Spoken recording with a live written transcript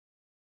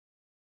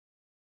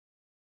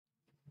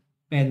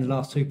Ben, the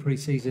last two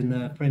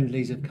pre-season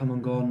friendlies have come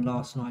and gone.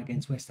 Last night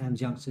against West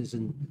Ham's youngsters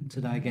and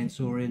today against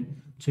Orient.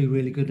 Two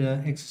really good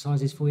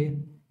exercises for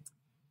you.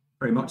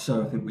 Very much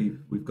so. I think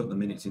we've got the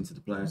minutes into the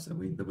players that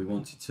we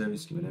wanted to.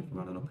 It's given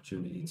everyone an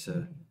opportunity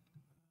to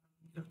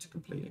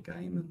complete a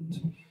game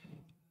and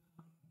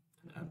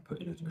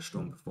put in a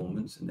strong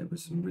performance. And there were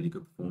some really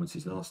good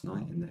performances last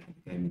night in the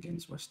game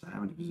against West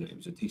Ham. And it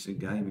was a decent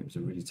game. It was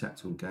a really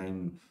tactical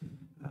game.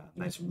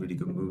 Made some really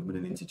good movement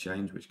and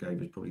interchange, which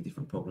gave us probably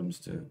different problems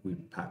to we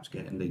perhaps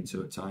get in League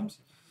Two at times.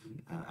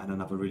 And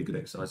another really good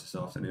exercise this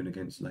afternoon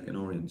against Leyton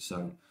Orient.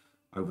 So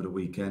over the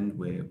weekend,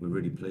 we're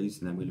really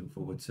pleased, and then we look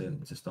forward to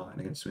starting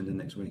against Swindon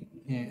next week.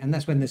 Yeah, and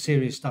that's when the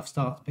serious stuff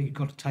starts. But you've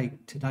got to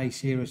take today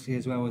seriously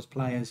as well as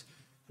players,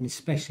 and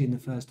especially in the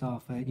first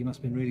half. You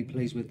must have been really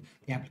pleased with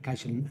the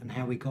application and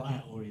how we got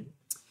at Orient.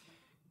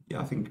 Yeah,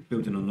 I think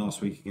building on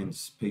last week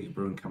against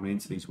Peterborough and coming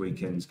into these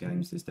weekends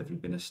games, there's definitely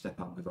been a step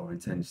up with our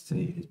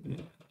intensity. There's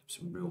been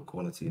some real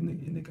quality in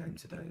the game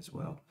today as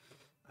well.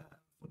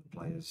 For the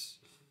players,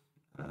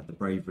 the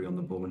bravery on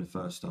the ball in the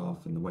first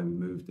half and the way we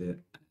moved it,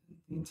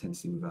 the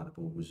intensity without the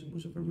ball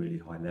was of a really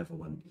high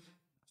level, and that's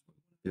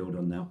what we want to build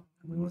on now.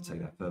 And we want to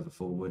take that further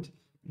forward.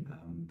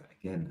 But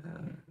again,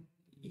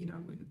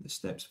 the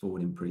steps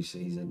forward in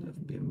pre-season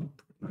have been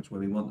pretty much where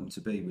we want them to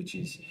be, which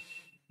is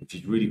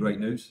really great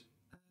news.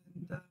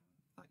 And like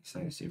you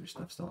say, the serious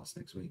stuff starts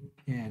next week.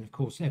 Yeah, and of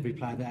course, every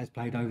player that has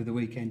played over the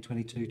weekend,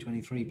 22,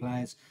 23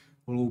 players,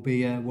 will all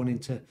be wanting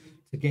to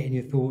get in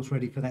your thoughts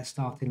ready for that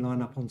starting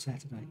lineup on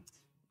Saturday.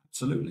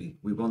 Absolutely,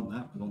 we want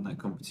that. We want that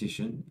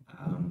competition.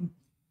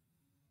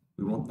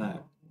 We want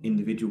that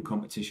individual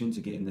competition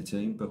to get in the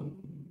team, but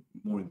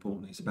more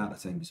importantly, it's about the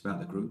team. It's about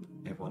the group.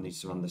 Everyone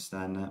needs to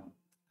understand that.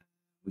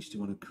 We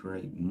still want to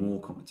create more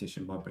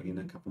competition by bringing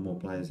a couple more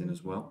players in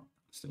as well.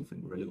 I still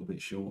think we're a little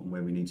bit short on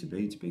where we need to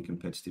be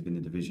competitive in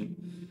the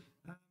division.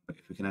 But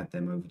if we can add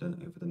them over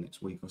the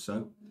next week or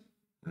so,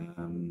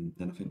 then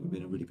I think we'll be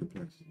in a really good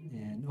place.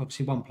 Yeah, and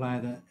obviously one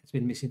player that has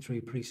been missing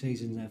through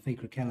pre-season,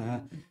 Fikra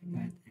Kelleher.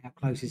 How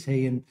close is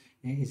he? And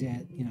is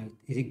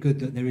it good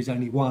that there is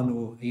only one,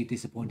 or are you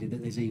disappointed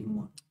that there's even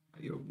one?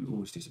 We're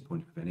always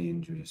disappointed with any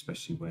injury,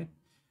 especially when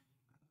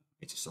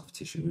it's a soft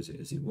tissue as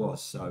it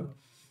was. So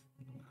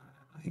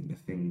I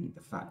think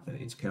the fact that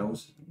it's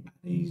Kells,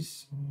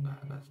 he's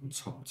a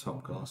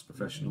top class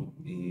professional.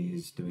 He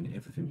is doing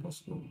everything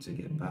possible to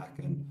get back,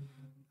 and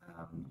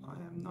I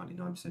am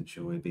 99%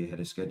 sure he'll be ahead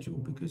of schedule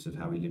because of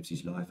how he lives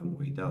his life and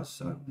what he does.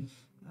 So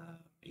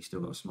he's still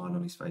got a smile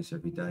on his face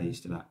every day. He's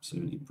still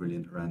absolutely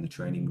brilliant around the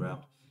training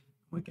ground.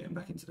 We're getting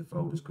back into the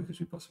fold as quick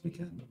as we possibly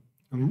can.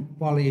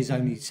 While it is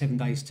only 7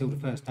 days till the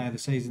first day of the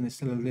season, there's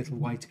still a little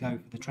way to go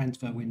for the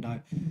transfer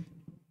window.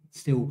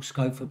 Still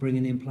scope for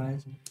bringing in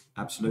players?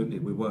 Absolutely,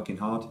 we're working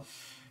hard.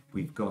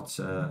 We've got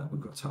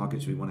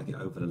targets we want to get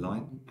over the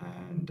line,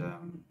 and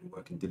we're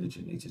working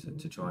diligently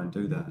to try and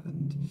do that.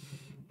 And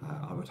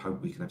I would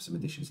hope we can have some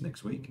additions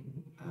next week.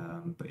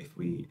 But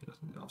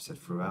I've said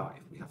throughout,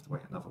 if we have to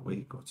wait another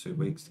week or 2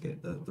 weeks to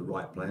get the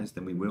right players,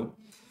 then we will.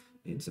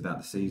 It's about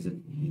the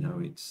season,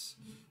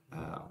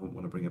 I wouldn't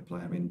want to bring a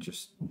player in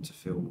just to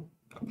fill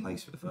a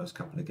place for the first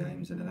couple of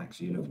games, and then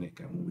actually looking at it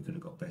going, well, we could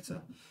have got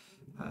better.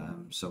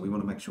 So we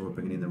want to make sure we're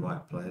bringing in the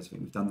right players. I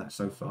think we've done that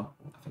so far.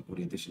 I think all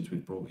the additions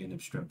we've brought in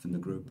have strengthened the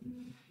group.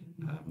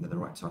 They're the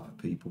right type of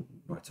people,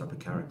 right type of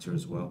character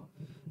as well,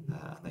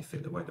 and they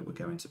fit the way that we're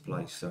going to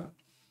play. So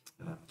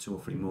 2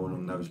 or 3 more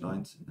along those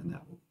lines, and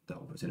that will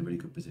put us in a really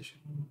good position.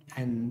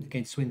 And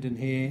against Swindon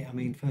here,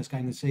 first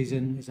game of the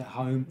season is at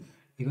home.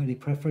 You got any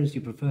preference? Do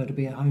you prefer to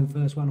be at home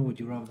first one, or would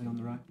you rather be on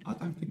the road? I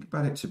don't think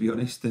about it, to be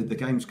honest. The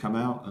games come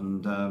out,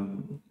 and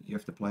you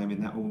have to play them in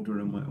that order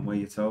and where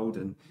you're told,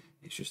 and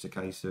it's just a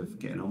case of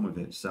getting on with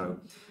it. So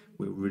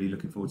we're really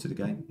looking forward to the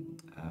game.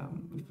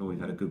 We feel we've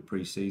had a good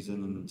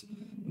pre-season, and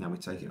now we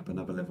take it up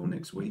another level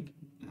next week.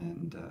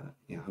 And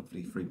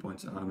hopefully 3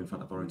 points at home in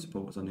front of our own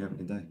supporters on the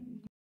opening day.